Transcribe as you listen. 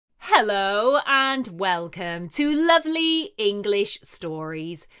Hello and welcome to Lovely English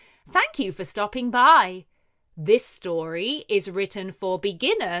Stories. Thank you for stopping by. This story is written for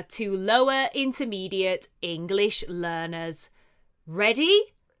beginner to lower intermediate English learners.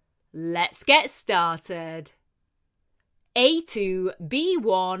 Ready? Let's get started. A2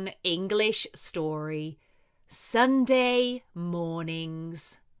 B1 English Story. Sunday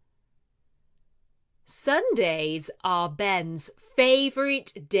mornings. Sundays are Ben's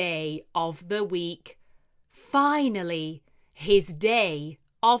favourite day of the week. Finally, his day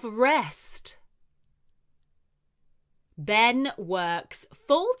of rest. Ben works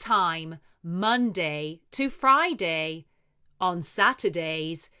full-time Monday to Friday. On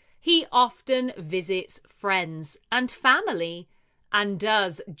Saturdays, he often visits friends and family and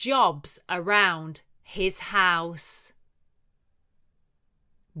does jobs around his house.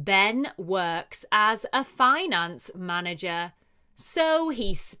 Ben works as a finance manager, so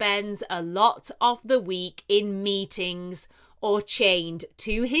he spends a lot of the week in meetings or chained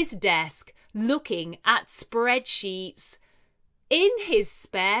to his desk looking at spreadsheets. In his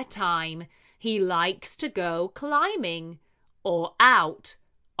spare time, he likes to go climbing or out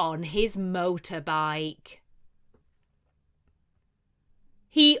on his motorbike.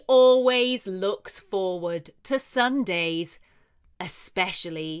 He always looks forward to Sundays,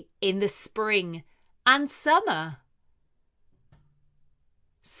 especially in the spring and summer.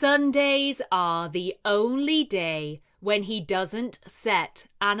 Sundays are the only day when he doesn't set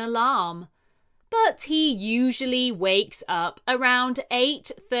an alarm, but he usually wakes up around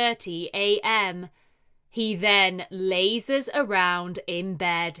 8:30 a.m. He then lazes around in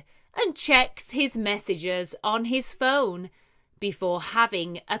bed and checks his messages on his phone before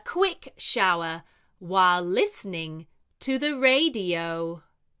having a quick shower while listening to the radio.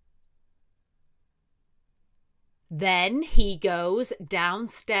 Then he goes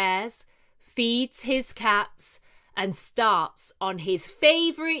downstairs, feeds his cats, and starts on his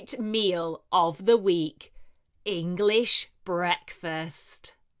favourite meal of the week, English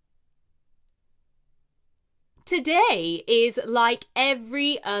breakfast. Today is like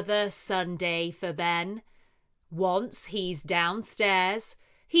every other Sunday for Ben. Once he's downstairs,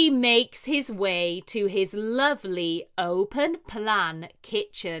 he makes his way to his lovely open-plan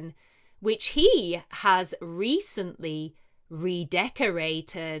kitchen, which he has recently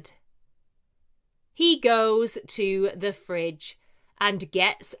redecorated. He goes to the fridge and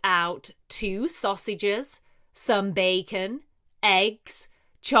gets out 2 sausages, some bacon, eggs,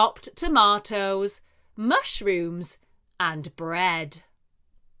 chopped tomatoes, mushrooms, and bread.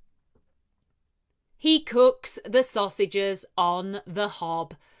 He cooks the sausages on the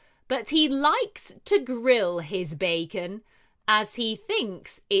hob, but he likes to grill his bacon as he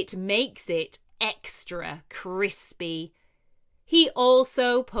thinks it makes it extra crispy. He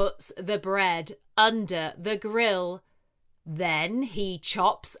also puts the bread under the grill. Then he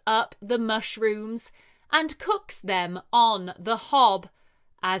chops up the mushrooms and cooks them on the hob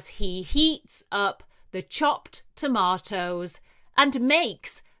as he heats up the chopped tomatoes and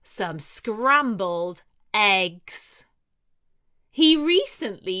makes some scrambled eggs. He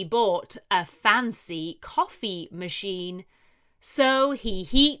recently bought a fancy coffee machine, so he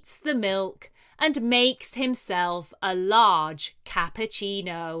heats the milk and makes himself a large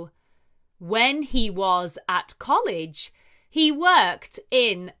cappuccino. When he was at college, he worked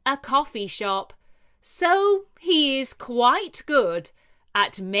in a coffee shop, so he is quite good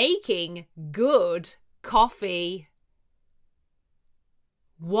at making good coffee.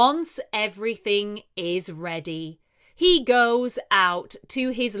 Once everything is ready, he goes out to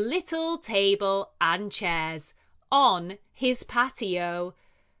his little table and chairs on his patio.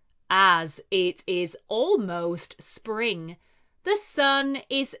 As it is almost spring, the sun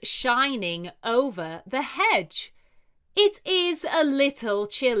is shining over the hedge. It is a little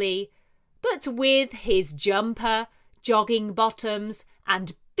chilly, but with his jumper, jogging bottoms,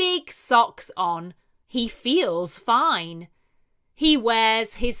 and big socks on, he feels fine. He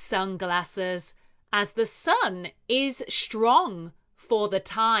wears his sunglasses as the sun is strong for the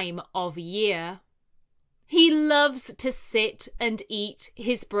time of year. He loves to sit and eat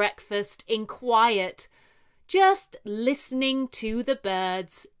his breakfast in quiet, just listening to the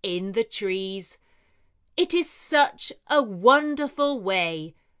birds in the trees. It is such a wonderful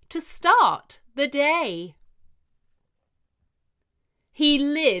way to start the day. He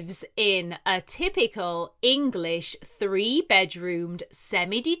lives in a typical English 3-bedroomed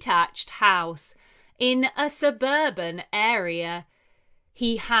semi-detached house in a suburban area.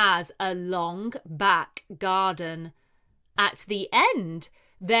 He has a long back garden. At the end,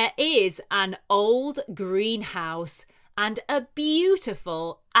 there is an old greenhouse and a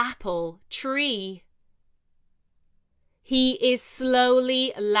beautiful apple tree. He is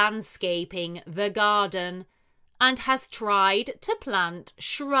slowly landscaping the garden and has tried to plant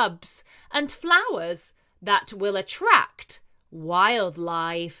shrubs and flowers that will attract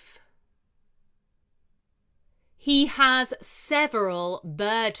wildlife. He has several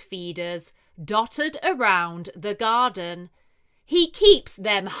bird feeders dotted around the garden. He keeps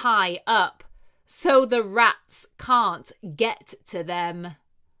them high up so the rats can't get to them.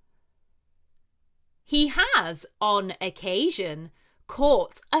 He has, on occasion,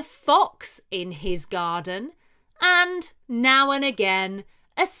 caught a fox in his garden, and now and again,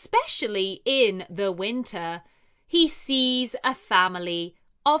 especially in the winter, he sees a family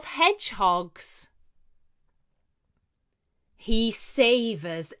of hedgehogs. He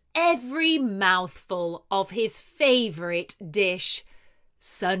savours every mouthful of his favourite dish.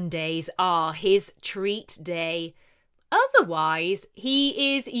 Sundays are his treat day. Otherwise,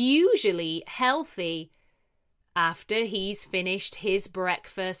 he is usually healthy. After he's finished his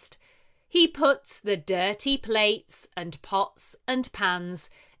breakfast, he puts the dirty plates and pots and pans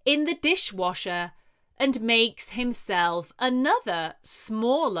in the dishwasher and makes himself another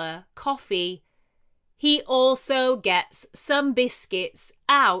smaller coffee. He also gets some biscuits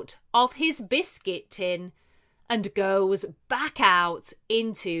out of his biscuit tin and goes back out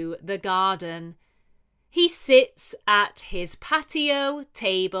into the garden. He sits at his patio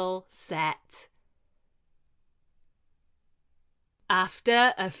table set.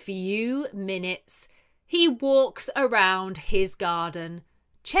 After a few minutes, he walks around his garden,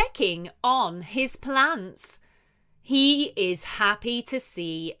 checking on his plants. He is happy to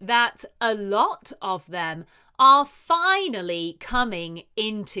see that a lot of them are finally coming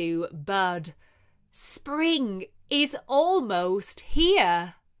into bud. Spring is almost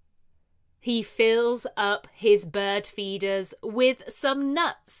here. He fills up his bird feeders with some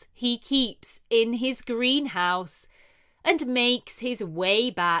nuts he keeps in his greenhouse and makes his way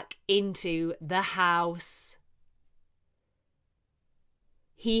back into the house.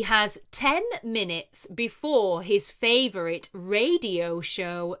 He has 10 minutes before his favourite radio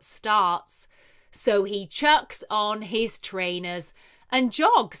show starts, so he chucks on his trainers and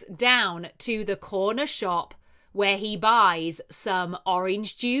jogs down to the corner shop where he buys some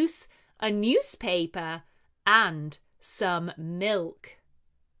orange juice, a newspaper, and some milk.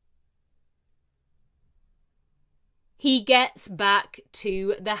 He gets back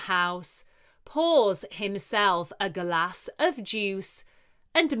to the house, pours himself a glass of juice,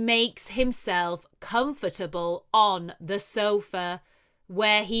 and makes himself comfortable on the sofa,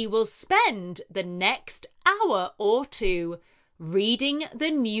 where he will spend the next hour or two reading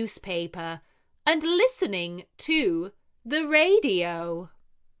the newspaper and listening to the radio.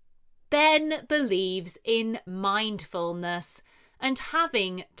 Ben believes in mindfulness and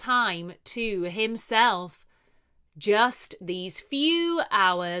having time to himself. Just these few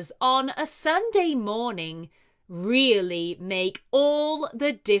hours on a Sunday morning really make all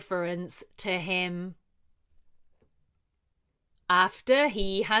the difference to him. After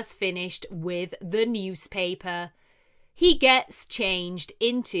he has finished with the newspaper, he gets changed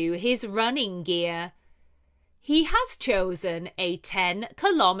into his running gear. He has chosen a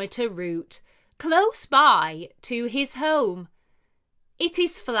 10-kilometre route close by to his home. It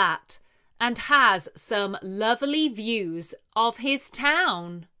is flat and has some lovely views of his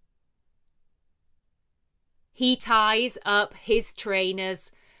town. He ties up his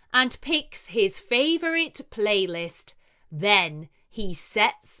trainers and picks his favourite playlist. Then he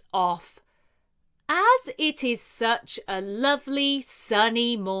sets off. As it is such a lovely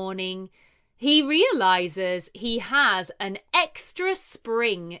sunny morning, he realises he has an extra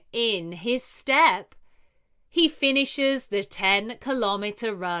spring in his step. He finishes the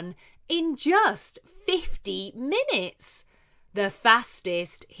 10-kilometre run in just 50 minutes, the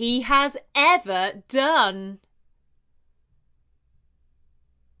fastest he has ever done.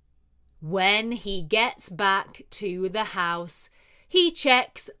 When he gets back to the house, he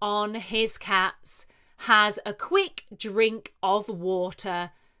checks on his cats, has a quick drink of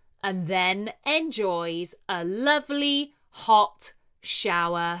water, and then enjoys a lovely hot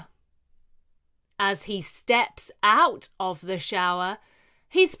shower. As he steps out of the shower,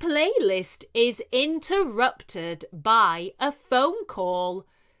 his playlist is interrupted by a phone call.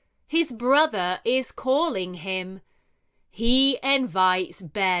 His brother is calling him. He invites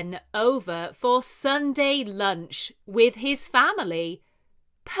Ben over for Sunday lunch with his family.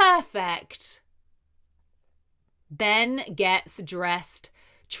 Perfect! Ben gets dressed,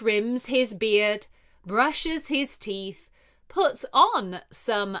 trims his beard, brushes his teeth, puts on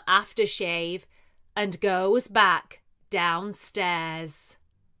some aftershave, and goes back downstairs.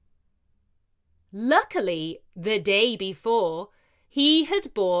 Luckily, the day before, he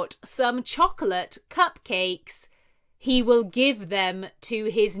had bought some chocolate cupcakes. He will give them to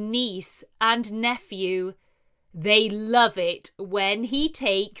his niece and nephew. They love it when he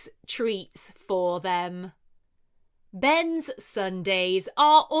takes treats for them. Ben's Sundays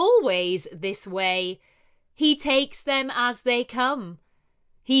are always this way. He takes them as they come.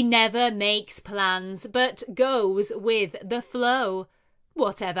 He never makes plans but goes with the flow.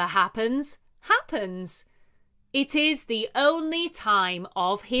 Whatever happens, happens. It is the only time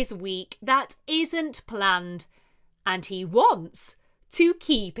of his week that isn't planned, and he wants to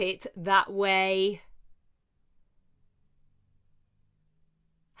keep it that way.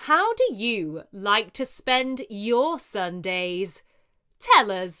 How do you like to spend your Sundays?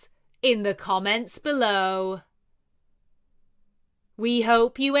 Tell us in the comments below. We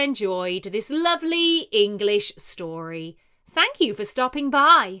hope you enjoyed this lovely English story. Thank you for stopping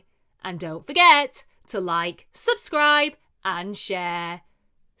by. And don't forget to like, subscribe and share.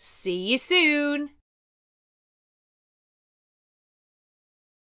 See you soon.